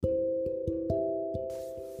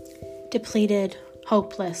depleted,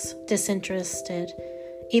 hopeless, disinterested,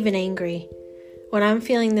 even angry. When I'm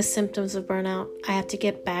feeling the symptoms of burnout, I have to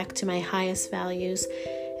get back to my highest values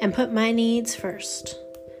and put my needs first.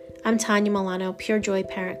 I'm Tanya Milano, Pure Joy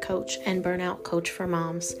parent coach and burnout coach for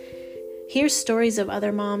moms. Here's stories of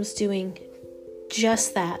other moms doing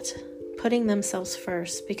just that, putting themselves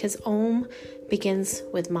first, because OM begins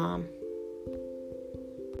with mom.